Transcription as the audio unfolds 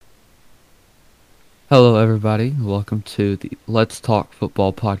Hello, everybody. Welcome to the Let's Talk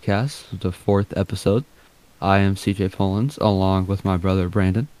Football podcast, the fourth episode. I am CJ Pollins, along with my brother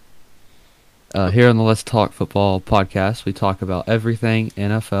Brandon. Here on the Let's Talk Football podcast, we talk about everything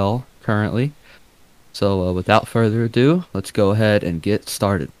NFL currently. So, without further ado, let's go ahead and get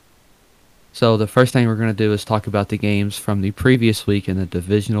started. So, the first thing we're going to do is talk about the games from the previous week in the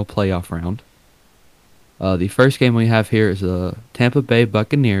divisional playoff round. The first game we have here is the Tampa Bay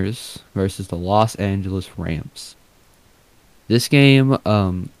Buccaneers versus the Los Angeles Rams. This game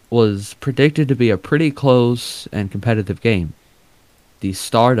was predicted to be a pretty close and competitive game. The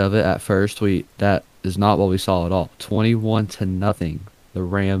start of it at first, that is not what we saw at all. 21-0. The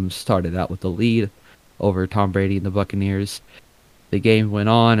Rams started out with the lead over Tom Brady and the Buccaneers. The game went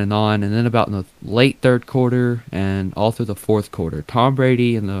on, and then about in the late third quarter and all through the fourth quarter, Tom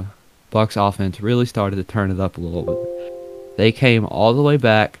Brady and the Bucs offense really started to turn it up a little bit. They came all the way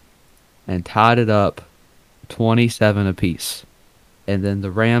back and tied it up 27 apiece. And then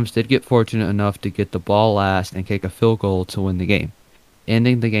the Rams did get fortunate enough to get the ball last and kick a field goal to win the game,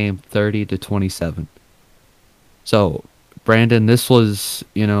 ending the game 30-27. So, Brandon, this was,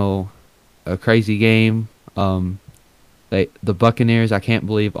 a crazy game. The Buccaneers, I can't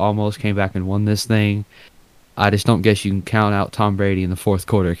believe, almost came back and won this thing. I just don't guess you can count out Tom Brady in the fourth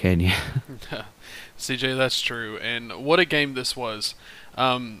quarter, can you? CJ, that's true. And what a game this was.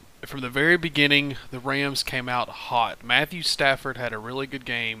 From the very beginning, the Rams came out hot. Matthew Stafford had a really good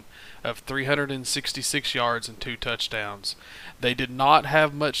game of 366 yards and 2 touchdowns. They did not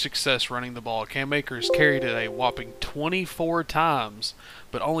have much success running the ball. Cam Akers carried it a whopping 24 times,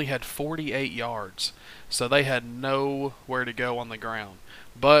 but only had 48 yards. So they had nowhere to go on the ground.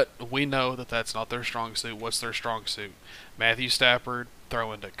 But we know that that's not their strong suit. What's their strong suit? Matthew Stafford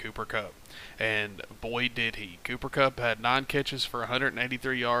throwing to Cooper Kupp. And boy, did he. Cooper Kupp had 9 catches for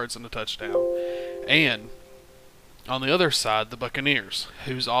 183 yards and a touchdown. And on the other side, the Buccaneers,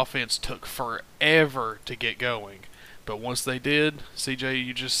 whose offense took forever to get going. But once they did, CJ,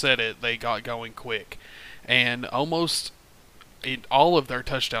 you just said it, they got going quick. And almost all of their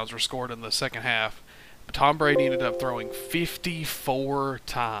touchdowns were scored in the second half. Tom Brady ended up throwing 54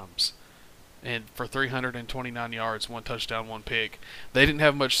 times and for 329 yards, 1 touchdown, 1 pick. They didn't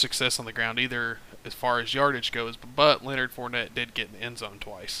have much success on the ground either as far as yardage goes, but Leonard Fournette did get in the end zone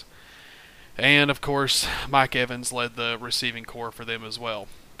twice. And, of course, Mike Evans led the receiving corps for them as well.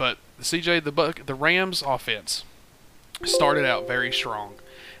 But, CJ, the Rams offense started out very strong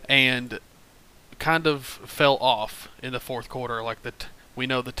and kind of fell off in the fourth quarter. We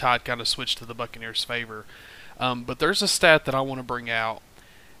know the tide kind of switched to the Buccaneers' favor. But there's a stat that I want to bring out,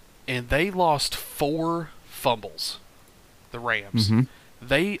 and they lost 4 fumbles, the Rams. Mm-hmm.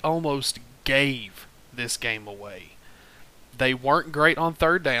 They almost gave this game away. They weren't great on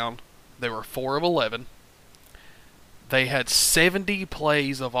third down. They were 4 of 11. They had 70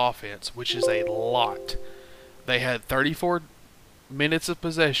 plays of offense, which is a lot. They had 34 minutes of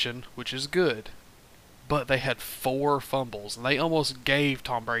possession, which is good. But they had 4 fumbles, and they almost gave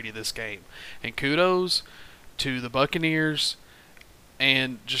Tom Brady this game. And kudos to the Buccaneers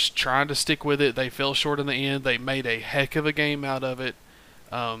and just trying to stick with it. They fell short in the end. They made a heck of a game out of it.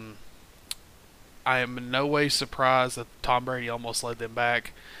 I am in no way surprised that Tom Brady almost led them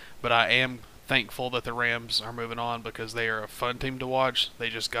back, but I am thankful that the Rams are moving on because they are a fun team to watch. They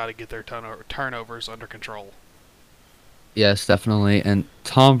just got to get their turnovers under control. Yes, definitely. And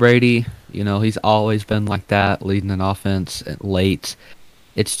Tom Brady, he's always been like that, leading an offense late.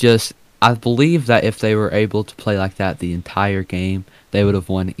 It's just, I believe that if they were able to play like that the entire game, they would have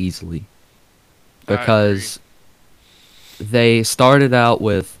won easily. Because they started out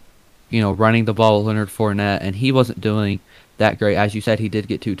with, running the ball with Leonard Fournette, and he wasn't doing that great. As you said, he did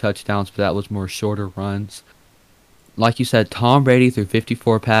get 2 touchdowns, but that was more shorter runs. Like you said, Tom Brady threw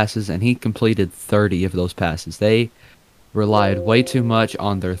 54 passes, and he completed 30 of those passes. They relied way too much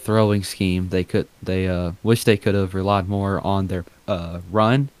on their throwing scheme. They wish they could have relied more on their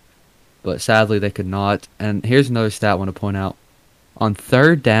run, but sadly they could not. And here's another stat I want to point out. On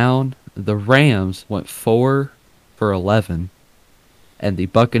third down, the Rams went 4 for 11, and the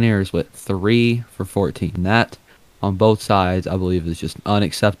Buccaneers went 3 for 14. And that, on both sides, I believe is just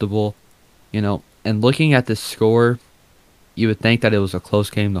unacceptable. And looking at this score, you would think that it was a close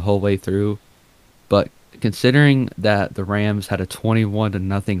game the whole way through, but considering that the Rams had a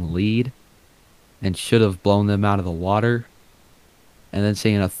 21-0 lead and should have blown them out of the water, and then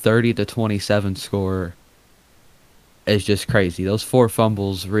seeing a 30-27 score is just crazy. Those 4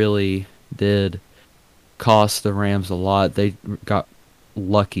 fumbles really did cost the Rams a lot. They got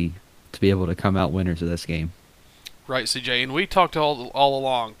lucky to be able to come out winners of this game. Right, CJ. And we talked all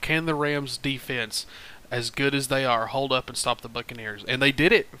along. Can the Rams defense, as good as they are, hold up and stop the Buccaneers? And they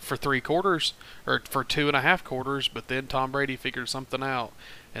did it for 3 quarters, or for 2.5 quarters. But then Tom Brady figured something out,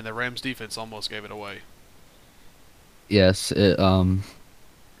 and the Rams defense almost gave it away. Yes, it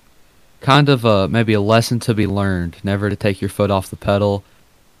kind of maybe a lesson to be learned, never to take your foot off the pedal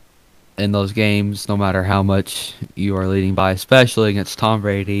in those games, no matter how much you are leading by, especially against Tom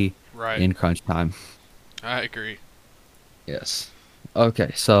Brady Right. in crunch time. I agree. Yes.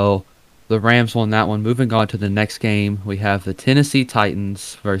 Okay, so the Rams won that one. Moving on to the next game, we have the Tennessee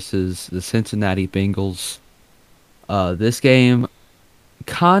Titans versus the Cincinnati Bengals. This game,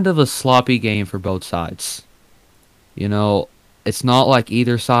 kind of a sloppy game for both sides. You know, it's not like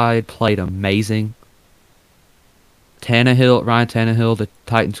either side played amazing. Ryan Tannehill, the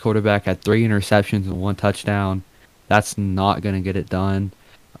Titans quarterback, had 3 interceptions and 1 touchdown. That's not going to get it done.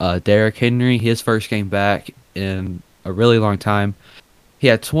 Derrick Henry, his first game back in a really long time, he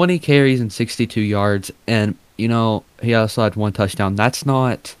had 20 carries and 62 yards, and he also had 1 touchdown. That's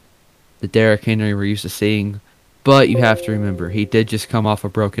not the Derrick Henry we're used to seeing, but you have to remember he did just come off a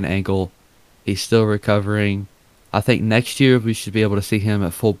broken ankle. He's still recovering. I think next year we should be able to see him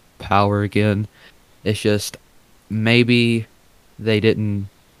at full power again. It's just maybe they didn't.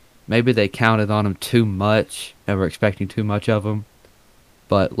 Maybe they counted on him too much and were expecting too much of him.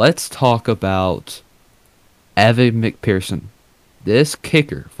 But let's talk about Evan McPherson. This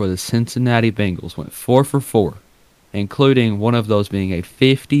kicker for the Cincinnati Bengals went 4 for 4, including one of those being a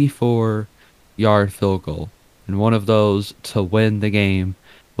 54-yard field goal, and one of those to win the game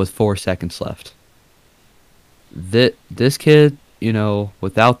with 4 seconds left. This kid,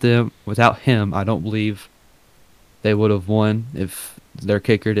 without him, I don't believe they would have won if their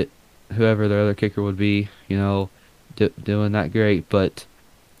kicker did, whoever their other kicker would be, doing that great.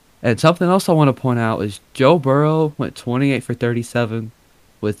 And something else I want to point out is Joe Burrow went 28 for 37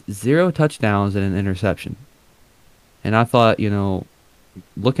 with 0 touchdowns and an interception. And I thought,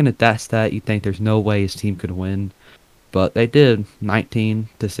 looking at that stat, you'd think there's no way his team could win, but they did,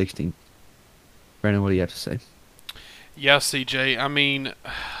 19-16. Brandon, what do you have to say? Yeah, CJ. I mean,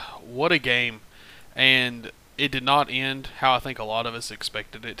 what a game. And it did not end how I think a lot of us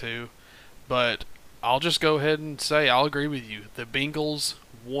expected it to. But I'll just go ahead and say I'll agree with you. The Bengals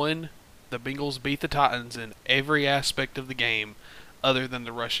won. The Bengals beat the Titans in every aspect of the game, other than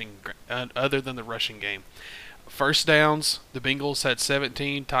the rushing game. First downs, the Bengals had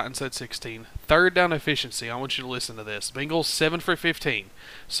 17, Titans had 16. Third down efficiency, I want you to listen to this. Bengals 7 for 15,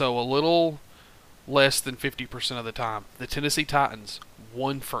 so a little less than 50% of the time. The Tennessee Titans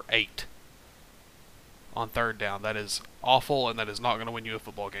 1 for 8 on third down. That is awful, and that is not going to win you a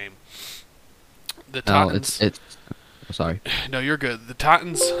football game. The No, Titans. it's sorry. No, you're good. The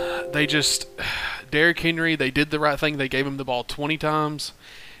Titans, Derrick Henry, they did the right thing. They gave him the ball 20 times.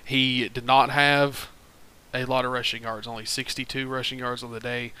 He did not have a lot of rushing yards, only 62 rushing yards on the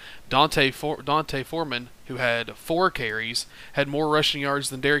day. Dante Foreman, who had 4 carries, had more rushing yards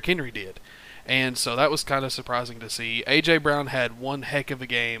than Derrick Henry did. And so that was kind of surprising to see. A.J. Brown had one heck of a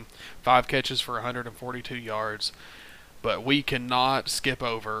game, 5 catches for 142 yards. But we cannot skip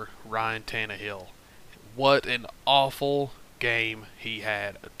over Ryan Tannehill. What an awful game he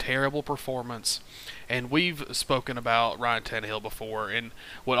had. A terrible performance. And we've spoken about Ryan Tannehill before, and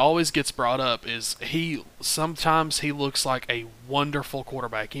what always gets brought up is sometimes he looks like a wonderful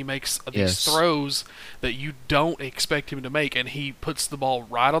quarterback. He makes these Yes. throws that you don't expect him to make, and he puts the ball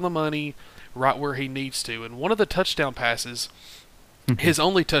right on the money, right where he needs to. And one of the touchdown passes, his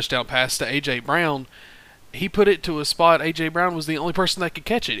only touchdown pass to A.J. Brown, he put it to a spot A.J. Brown was the only person that could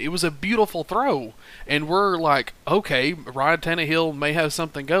catch it. It was a beautiful throw. And we're like, okay, Ryan Tannehill may have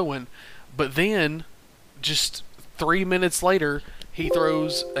something going. But then, just 3 minutes later, he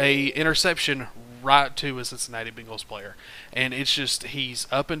throws a interception right to a Cincinnati Bengals player. And it's just, he's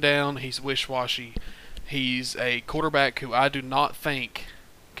up and down, he's wish-washy. He's a quarterback who I do not think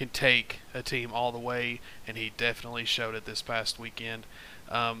can take a team all the way, and he definitely showed it this past weekend.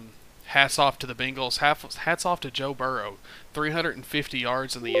 Hats off to the Bengals. Hats off to Joe Burrow. 350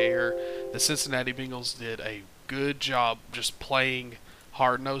 yards in the air. The Cincinnati Bengals did a good job just playing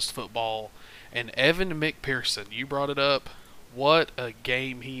hard-nosed football. And Evan McPherson, you brought it up. What a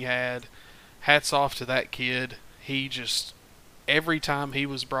game he had. Hats off to that kid. He just, every time he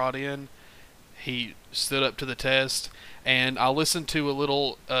was brought in, he stood up to the test. And I listened to a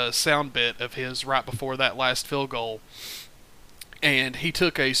little sound bit of his right before that last field goal. And he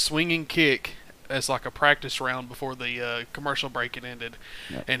took a swinging kick as like a practice round before the commercial break had ended.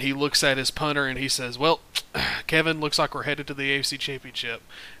 Yep. And he looks at his punter and he says, well, Kevin, looks like we're headed to the AFC Championship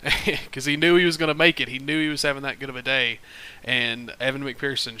because he knew he was going to make it. He knew he was having that good of a day, and Evan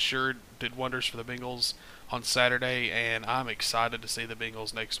McPherson sure did wonders for the Bengals on Saturday. And I'm excited to see the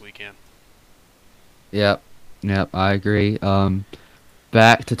Bengals next weekend. Yep. Yep, I agree.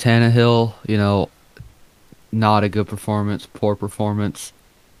 Back to Tannehill, not a good performance, poor performance.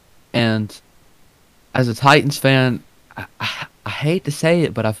 And as a Titans fan, I hate to say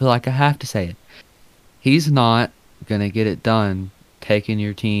it, but I feel like I have to say it. He's not going to get it done taking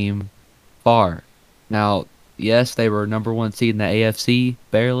your team far. Now, yes, they were number one seed in the AFC,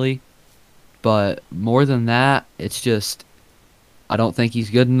 barely. But more than that, it's just I don't think he's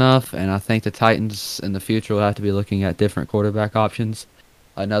good enough, and I think the Titans in the future will have to be looking at different quarterback options.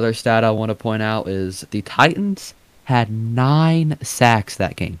 Another stat I want to point out is the Titans had 9 sacks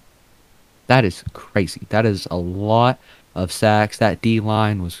that game. That is crazy. That is a lot of sacks. That D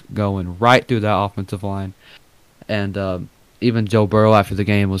line was going right through that offensive line, and even Joe Burrow after the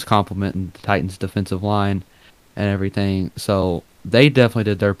game was complimenting the Titans' defensive line and everything. So they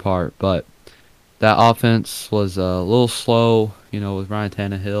definitely did their part, but that offense was a little slow, with Ryan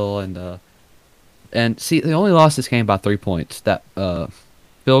Tannehill and see they only lost this game by 3 points. That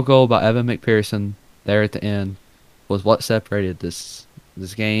field goal by Evan McPherson there at the end was what separated this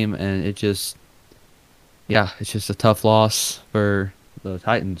game, and it's just a tough loss for the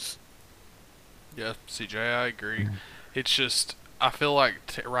Titans. Yeah, CJ, I agree. It's just I feel like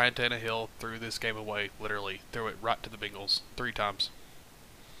Ryan Tannehill threw this game away. Literally, threw it right to the Bengals 3 times.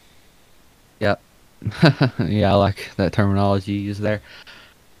 Yep. Yeah, I like that terminology you used there.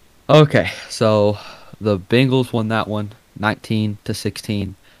 Okay, so the Bengals won that one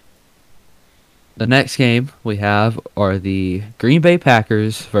 19-16. The next game we have are the Green Bay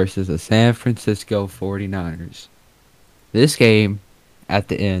Packers versus the San Francisco 49ers. This game at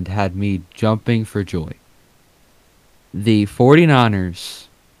the end had me jumping for joy. The 49ers,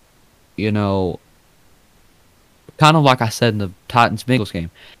 you know, kind of like I said in the Titans Bengals game,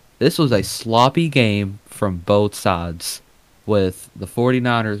 this was a sloppy game from both sides, with the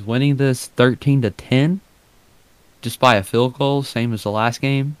 49ers winning this 13-10 just by a field goal, same as the last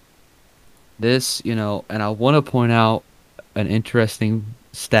game. And I want to point out an interesting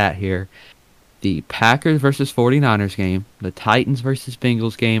stat here. The Packers versus 49ers game, the Titans versus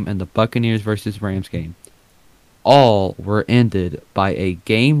Bengals game, and the Buccaneers versus Rams game all were ended by a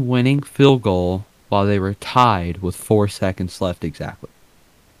game-winning field goal while they were tied with 4 seconds left exactly.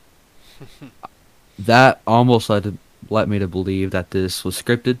 That almost let me to believe that this was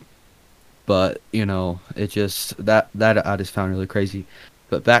scripted, but it just that I just found really crazy.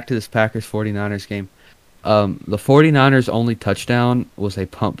 But back to this Packers 49ers game. The 49ers only touchdown was a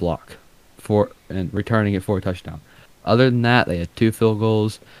punt block and returning it for a touchdown. Other than that, they had 2 field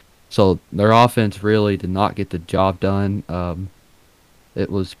goals. So their offense really did not get the job done. It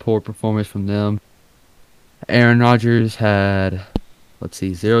was poor performance from them. Aaron Rodgers had, let's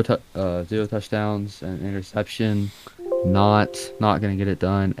see, 0 touchdowns and interception. Not going to get it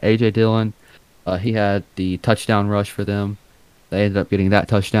done. A.J. Dillon, he had the touchdown rush for them. They ended up getting that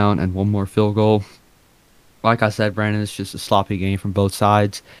touchdown and 1 more field goal. Like I said, Brandon, it's just a sloppy game from both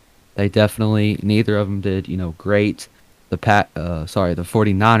sides. Neither of them did, great. The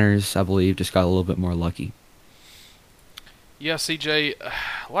 49ers, I believe, just got a little bit more lucky. Yeah, CJ,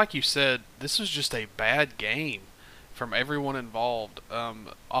 like you said, this was just a bad game from everyone involved,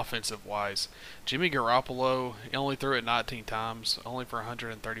 offensive wise. Jimmy Garoppolo only threw it 19 times, only for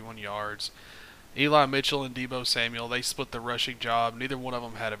 131 yards. Eli Mitchell and Deebo Samuel, they split the rushing job. Neither one of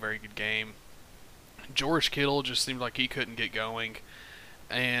them had a very good game. George Kittle just seemed like he couldn't get going.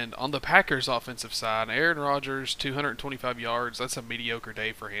 And on the Packers' offensive side, Aaron Rodgers, 225 yards. That's a mediocre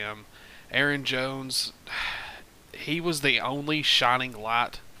day for him. Aaron Jones, he was the only shining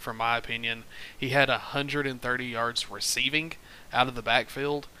light, from my opinion. He had 130 yards receiving out of the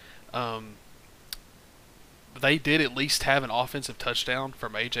backfield. They did at least have an offensive touchdown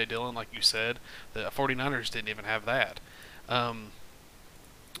from A.J. Dillon, like you said. The 49ers didn't even have that. And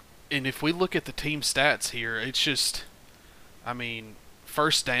if we look at the team stats here, it's just,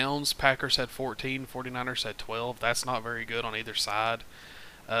 first downs, Packers had 14, 49ers had 12. That's not very good on either side.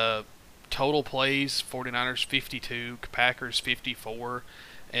 Total plays, 49ers 52, Packers 54.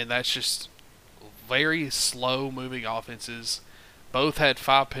 And that's just very slow moving offenses. Both had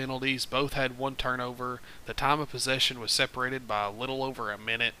 5 penalties. Both had 1 turnover. The time of possession was separated by a little over a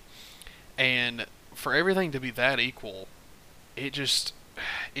minute. And for everything to be that equal, it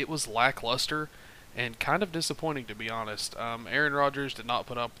was lackluster and kind of disappointing, to be honest. Aaron Rodgers did not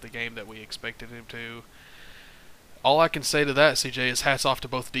put up the game that we expected him to. All I can say to that, CJ, is hats off to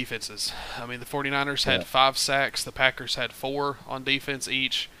both defenses. I mean, the 49ers Yeah. had 5 sacks. The Packers had 4 on defense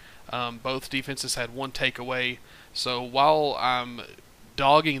each. Both defenses had 1 takeaway. So while I'm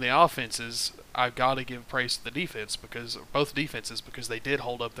dogging the offenses, I've got to give praise to the defense because both defenses because they did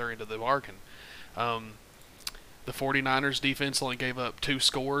hold up their end of the bargain. Um, the 49ers defense only gave up 2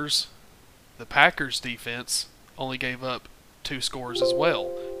 scores. The Packers defense only gave up 2 scores as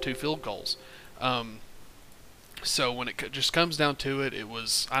well, 2 field goals. Um, so when it just comes down to it,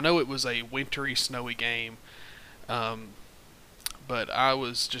 I know it was a wintry, snowy game, um, but I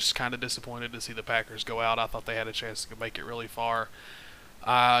was just kind of disappointed to see the Packers go out. I thought they had a chance to make it really far.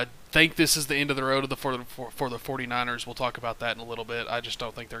 I think this is the end of the road for the 49ers. We'll talk about that in a little bit. I just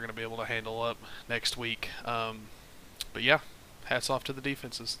don't think they're going to be able to handle up next week. But yeah, hats off to the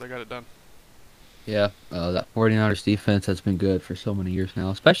defenses. They got it done. Yeah, that 49ers defense has been good for so many years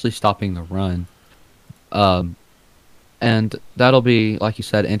now, especially stopping the run. Um, and that'll be, like you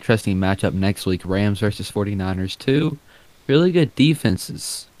said, interesting matchup next week. Rams versus 49ers. Two really good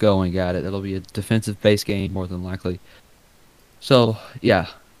defenses going at it. It'll be a defensive-based game more than likely. So, yeah,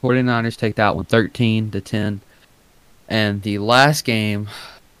 49ers take that one 13-10. And the last game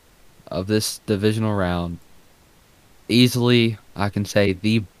of this divisional round, easily, I can say,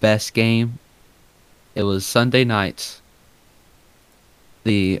 the best game. It was Sunday night.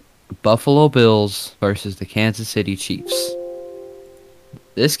 The Buffalo Bills versus the Kansas City Chiefs.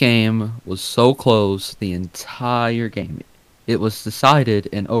 This game was so close the entire game. It was decided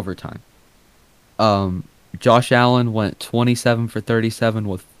in overtime. Um, Josh Allen went 27 for 37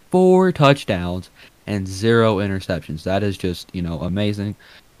 with 4 touchdowns and 0 interceptions. That is just, amazing.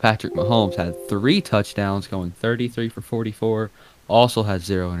 Patrick Mahomes had 3 touchdowns, going 33 for 44. Also had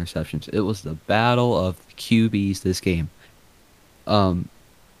 0 interceptions. It was the battle of the QBs this game. Um,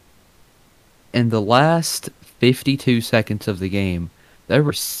 in the last 52 seconds of the game, there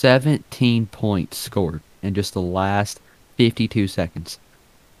were 17 points scored in just the last 52 seconds.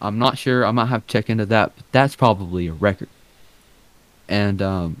 I'm not sure. I might have to check into that, but that's probably a record. And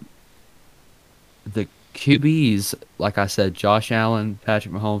the QBs, like I said, Josh Allen,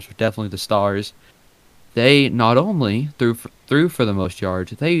 Patrick Mahomes were definitely the stars. They not only threw for the most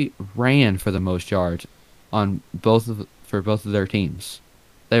yards, they ran for the most yards on for both of their teams.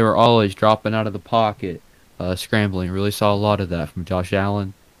 They were always dropping out of the pocket, scrambling. Really saw a lot of that from Josh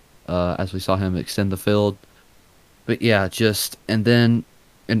Allen, as we saw him extend the field. But yeah, and then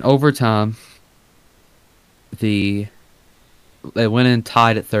in overtime, they went in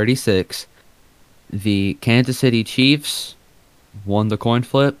tied at 36. The Kansas City Chiefs won the coin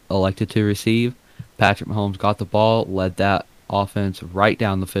flip, elected to receive. Patrick Mahomes got the ball, led that offense right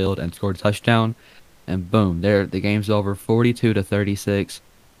down the field, and scored a touchdown. And boom, there the game's over, 42-36.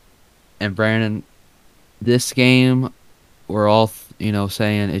 And Brandon, this game, we're all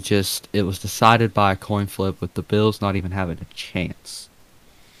saying it was decided by a coin flip with the Bills not even having a chance.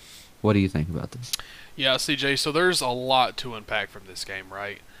 What do you think about this? Yeah, CJ. So there's a lot to unpack from this game,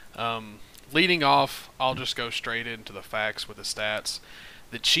 right? Leading off, I'll just go straight into the facts with the stats.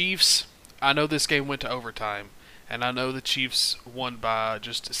 The Chiefs, I know this game went to overtime, and I know the Chiefs won by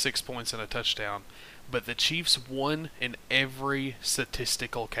just 6 points and a touchdown, but the Chiefs won in every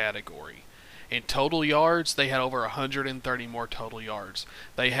statistical category. In total yards, they had over 130 more total yards.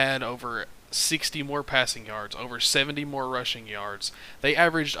 They had over 60 more passing yards, over 70 more rushing yards. They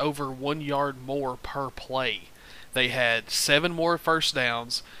averaged over 1 yard more per play. They had 7 more first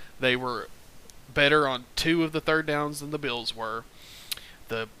downs. They were better on 2 of the third downs than the Bills were.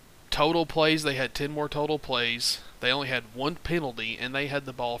 The total plays, they had 10 more total plays. They only had 1 penalty, and they had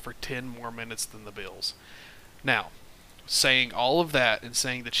the ball for 10 more minutes than the Bills. Now, saying all of that and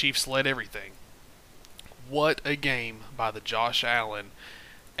saying the Chiefs led everything, what a game by the Josh Allen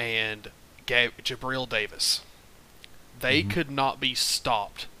and Jabril Davis. They Mm-hmm. could not be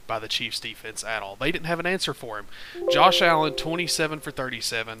stopped by the Chiefs defense at all. They didn't have an answer for him. Josh Allen, 27 for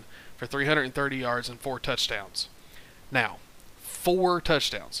 37 for 330 yards and 4 touchdowns. Now, 4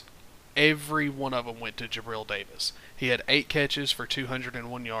 touchdowns. Every one of them went to Jabril Davis. He had 8 catches for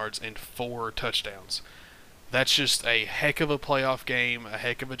 201 yards and 4 touchdowns. That's just a heck of a playoff game, a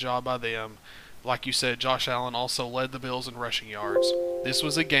heck of a job by them. Like you said, Josh Allen also led the Bills in rushing yards. This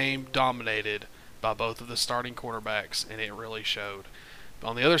was a game dominated by both of the starting quarterbacks, and it really showed.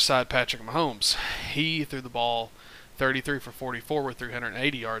 On the other side, Patrick Mahomes, he threw the ball 33 for 44 with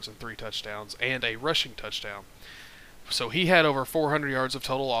 380 yards and 3 touchdowns and a rushing touchdown. So he had over 400 yards of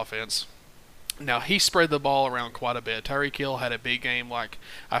total offense. Now, he spread the ball around quite a bit. Tyreek Hill had a big game like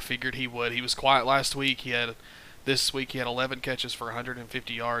I figured he would. He was quiet last week. He had This week he had 11 catches for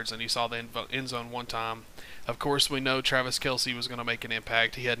 150 yards, and he saw the end zone one time. Of course, we know Travis Kelce was going to make an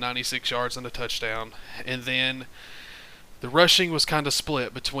impact. He had 96 yards and a touchdown. And then the rushing was kind of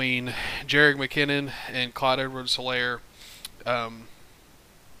split between Jerick McKinnon and Clyde Edwards-Helaire. And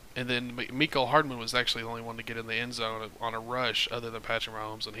then Mecole Hardman was actually the only one to get in the end zone on a rush other than Patrick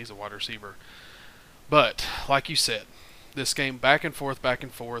Mahomes, and he's a wide receiver. But, like you said, this game back and forth,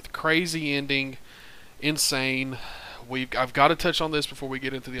 crazy ending, insane. I've got to touch on this before we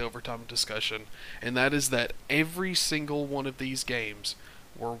get into the overtime discussion, and that is that every single one of these games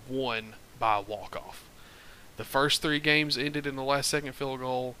were won by a walk-off. The first 3 games ended in the last second field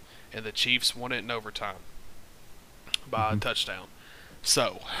goal, and the Chiefs won it in overtime by a touchdown.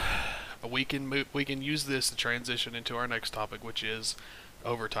 So, we can use this to transition into our next topic, which is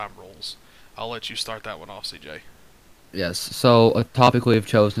overtime rules. I'll let you start that one off, CJ. Yes. So a topic we've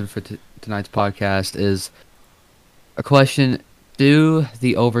chosen for tonight's podcast is a question: do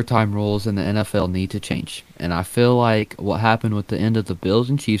the overtime rules in the NFL need to change? And I feel like what happened with the end of the Bills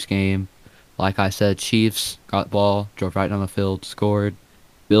and Chiefs game, like I said, Chiefs got the ball, drove right down the field, scored.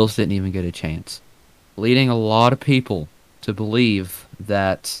 Bills didn't even get a chance, leading a lot of people to believe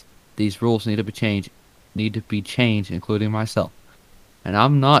that these rules need to be changed, including myself. And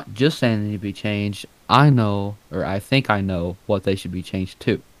I'm not just saying they need to be changed. I know, or I think I know, what they should be changed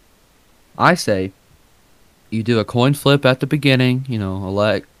to. I say you do a coin flip at the beginning,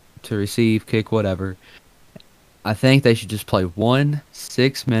 elect to receive, kick, whatever. I think they should just play 1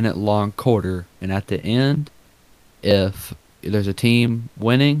 6-minute long quarter, and at the end, if there's a team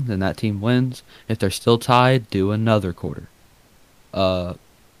winning, then that team wins. If they're still tied, do another quarter. So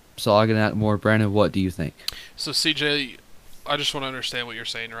I'll get at more. Brandon, what do you think? So, CJ, I just want to understand what you're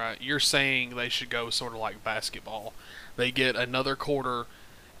saying, right? You're saying they should go sort of like basketball. They get another quarter,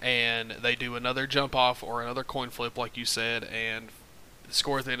 and they do another jump off or another coin flip, like you said, and the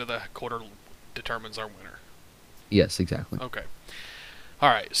score at the end of the quarter determines our winner. Yes, exactly. Okay. All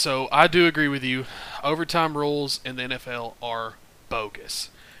right, so I do agree with you. Overtime rules in the NFL are bogus,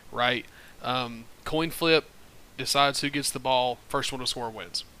 right? Coin flip decides who gets the ball. First one to score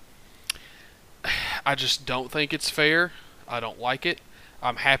wins. I just don't think it's fair. I don't like it.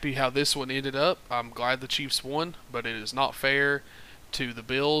 I'm happy how this one ended up. I'm glad the Chiefs won, but it is not fair to the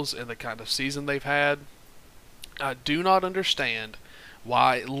Bills and the kind of season they've had. I do not understand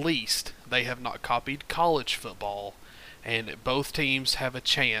why at least they have not copied college football and both teams have a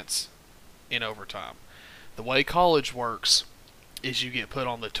chance in overtime. The way college works is you get put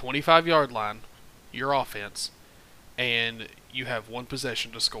on the 25-yard line, your offense, and you have one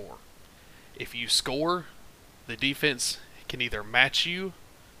possession to score. If you score, the defense can either match you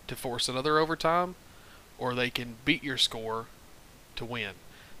to force another overtime, or they can beat your score to win.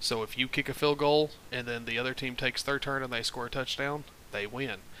 So if you kick a field goal and then the other team takes their turn and they score a touchdown, they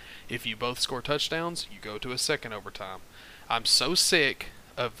win. If you both score touchdowns, you go to a second overtime. I'm so sick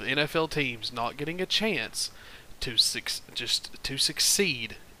of the NFL teams not getting a chance to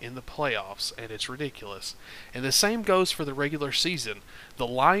succeed in the playoffs, and it's ridiculous. And the same goes for the regular season. The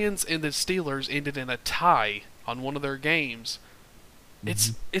Lions and the Steelers ended in a tie on one of their games.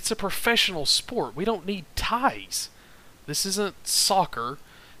 It's a professional sport. We don't need ties. This isn't soccer.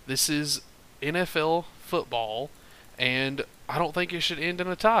 This is NFL football, and I don't think it should end in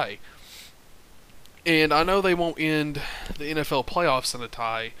a tie. And I know they won't end the NFL playoffs in a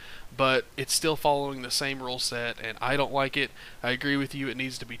tie, but it's still following the same rule set, and I don't like it. I agree with you; it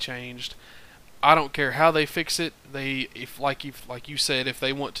needs to be changed. I don't care how they fix it. Like you said, if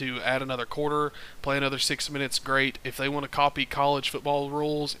they want to add another quarter, play another 6 minutes, great. If they want to copy college football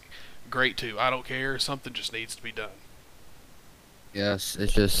rules, great too. I don't care. Something just needs to be done. Yes,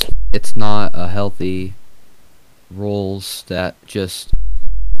 it's not a healthy rules that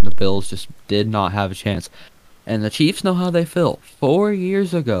the Bills just did not have a chance. And the Chiefs know how they feel. 4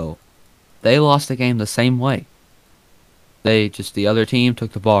 years ago, they lost the game the same way. The other team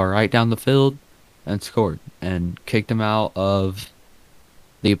took the ball right down the field and scored and kicked them out of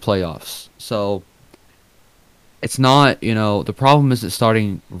the playoffs. So it's not, the problem isn't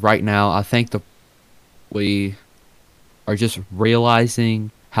starting right now. I think we are just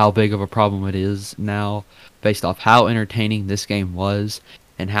realizing how big of a problem it is now based off how entertaining this game was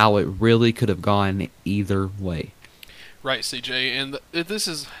and how it really could have gone either way. Right, CJ, and this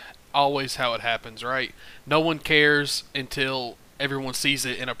is always how it happens, right? No one cares until everyone sees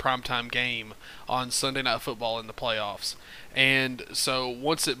it in a primetime game on Sunday Night Football in the playoffs. And so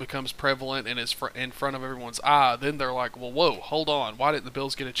once it becomes prevalent and it's in front of everyone's eye, then they're like, well, whoa, hold on. Why didn't the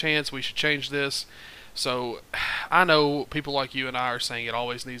Bills get a chance? We should change this. So I know people like you and I are saying it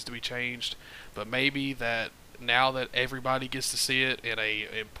always needs to be changed, but maybe that now that everybody gets to see it in a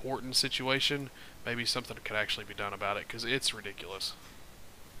important situation, maybe something could actually be done about it because it's ridiculous.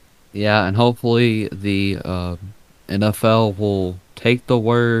 Yeah, and hopefully the NFL will take the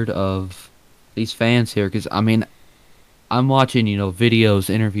word of these fans here, because I mean, I'm watching, videos,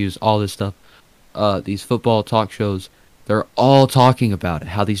 interviews, all this stuff. These football talk shows, they're all talking about it,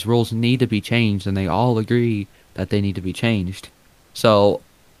 how these rules need to be changed, and they all agree that they need to be changed. So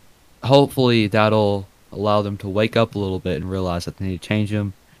hopefully that'll allow them to wake up a little bit and realize that they need to change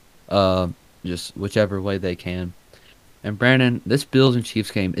them, uh, just whichever way they can. And Brandon, this Bills and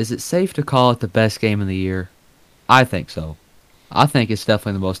Chiefs game, is it safe to call it the best game of the year? I think so. I think it's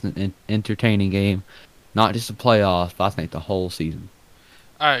definitely the most entertaining game, not just the playoffs, but I think the whole season.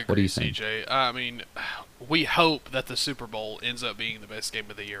 I What do agree, you think? CJ. I mean, we hope that the Super Bowl ends up being the best game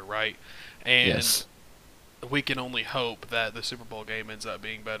of the year, right? And Yes. we can only hope that the Super Bowl game ends up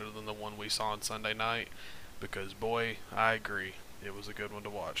being better than the one we saw on Sunday night because, boy, I agree. It was a good one to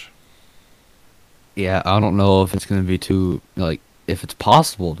watch. Yeah, I don't know if it's going to be too, if it's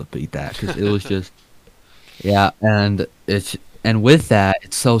possible to beat that, because it was just, yeah, and with that,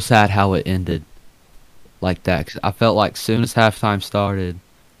 it's so sad how it ended like that. 'Cause I felt like soon as halftime started,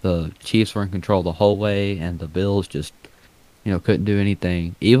 the Chiefs were in control the whole way, and the Bills just, couldn't do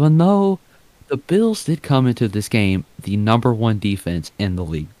anything. Even though the Bills did come into this game the number one defense in the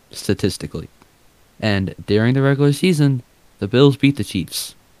league, statistically. And during the regular season, the Bills beat the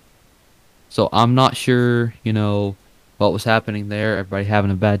Chiefs. So I'm not sure, what was happening there. Everybody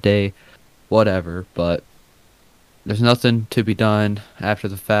having a bad day, whatever. But there's nothing to be done after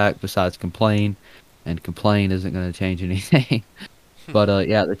the fact besides complain, and complain isn't going to change anything. But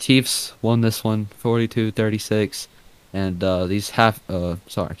yeah, the Chiefs won this one 42-36, and these sorry,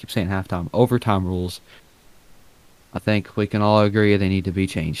 I keep saying halftime, overtime rules. I think we can all agree they need to be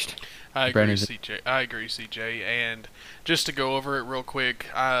changed. I agree, Brandon, CJ. I agree, CJ. And just to go over it real quick,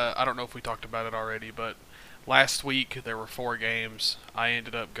 I don't know if we talked about it already, but last week there were 4 games. I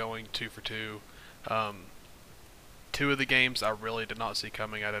ended up going 2 for 2. Um, 2 of the games I really did not see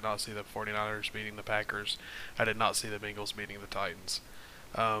coming. I did not see the 49ers beating the Packers. I did not see the Bengals beating the Titans.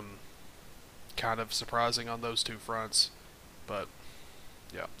 Um, Kind of surprising on those two fronts, but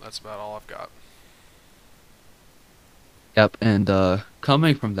yeah, that's about all I've got. yep, and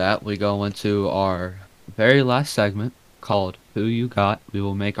coming from that, we go into our very last segment called Who You Got. We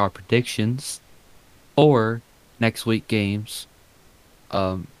will make our predictions for next week games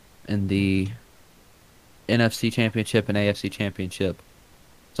um, in the NFC Championship and AFC Championship.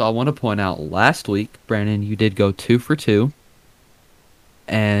 So I want to point out last week, Brandon, you did go 2 for 2,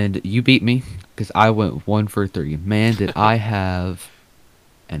 and you beat me because I went 1 for 3. Man, did I have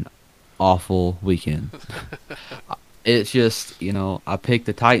an awful weekend. It's just, I picked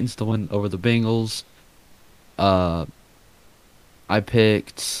the Titans to win over the Bengals. Uh, I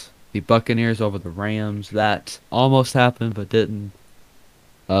picked the Buccaneers over the Rams. That almost happened, but didn't.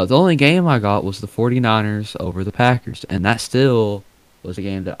 The only game I got was the 49ers over the Packers, and that still was a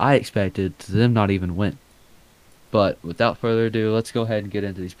game that I expected to them not even win. But without further ado, let's go ahead and get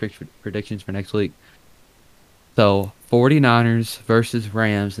into these predictions for next week. So, 49ers versus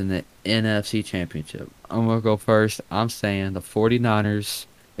Rams in the NFC Championship. I'm going to go first. I'm saying the 49ers,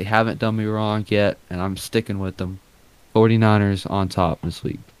 they haven't done me wrong yet, and I'm sticking with them. 49ers on top this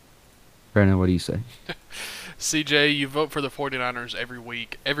week. Brandon, what do you say? CJ, you vote for the 49ers every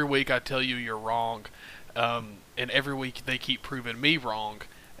week. Every week I tell you you're wrong. And every week they keep proving me wrong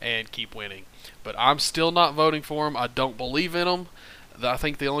and keep winning. But I'm still not voting for them. I don't believe in them. I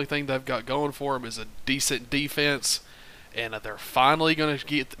think the only thing they've got going for them is a decent defense. And they're finally going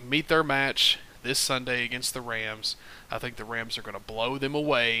to meet their match this Sunday against the Rams. I think the Rams are going to blow them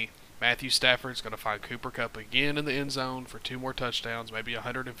away. Matthew Stafford's going to find Cooper Kupp again in the end zone for 2 more touchdowns, maybe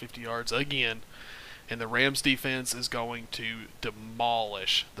 150 yards again. And the Rams defense is going to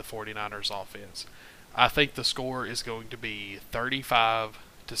demolish the 49ers offense. I think the score is going to be 35-7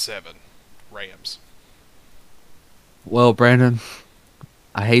 Rams. Well, Brandon,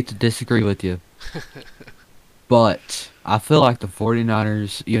 I hate to disagree with you, but I feel like the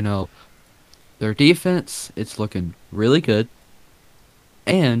 49ers, their defense, it's looking really good,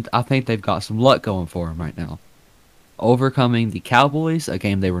 and I think they've got some luck going for them right now. Overcoming the Cowboys, a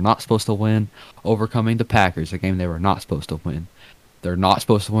game they were not supposed to win, overcoming the Packers, a game they were not supposed to win. They're not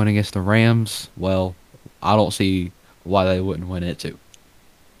supposed to win against the Rams. Well, I don't see why they wouldn't win it too.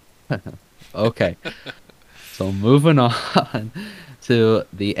 Okay, so moving on to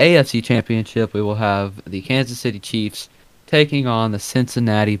the AFC Championship, we will have the Kansas City Chiefs taking on the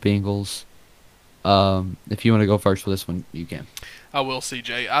Cincinnati Bengals. If you want to go first for this one, you can. I will,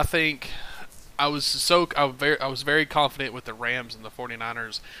 CJ. I was very confident with the Rams and the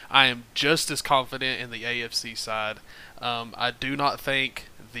 49ers. I am just as confident in the AFC side. I do not think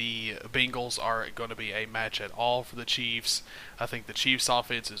the Bengals are going to be a match at all for the Chiefs. I think the Chiefs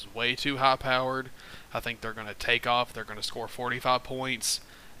offense is way too high powered. I think they're going to take off. They're going to score 45 points,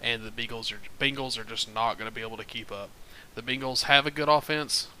 and the Bengals are just not going to be able to keep up. The Bengals have a good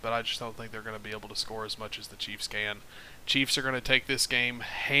offense, but I just don't think they're going to be able to score as much as the Chiefs can. Chiefs are going to take this game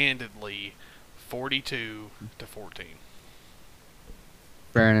handedly, 42-14.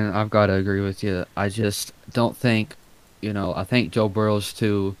 Brandon, I've got to agree with you. I just don't think, I think Joe Burrow's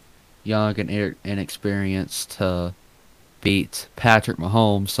too young and inexperienced to beat Patrick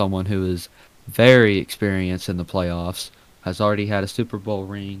Mahomes, someone who is very experienced in the playoffs, has already had a Super Bowl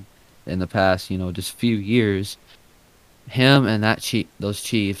ring in the past, just few years. Him and those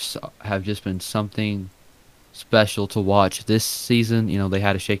Chiefs have just been something special to watch this season. They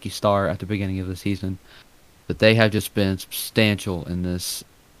had a shaky start at the beginning of the season, but they have just been substantial in this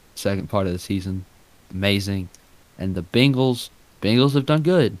second part of the season. Amazing. And the Bengals have done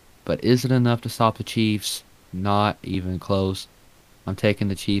good, but is it enough to stop the Chiefs? Not even close. I'm taking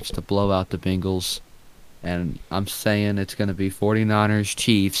the Chiefs to blow out the Bengals, and I'm saying it's going to be 49ers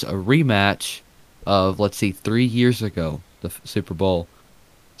Chiefs, a rematch of, let's see, 3 years ago, the Super Bowl.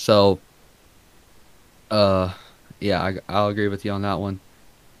 So, uh, yeah, I'll agree with you on that one.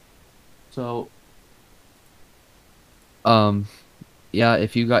 So, um, yeah,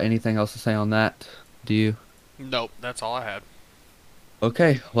 if you got anything else to say on that, do you? Nope, that's all I had.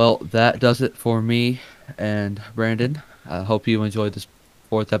 Okay, well, that does it for me and Brandon. I hope you enjoyed this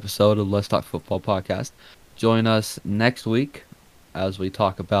fourth episode of Let's Talk Football podcast. Join us next week as we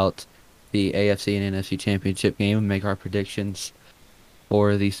talk about the AFC and NFC Championship game and make our predictions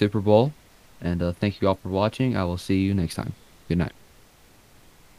for the Super Bowl. And thank you all for watching. I will see you next time. Good night.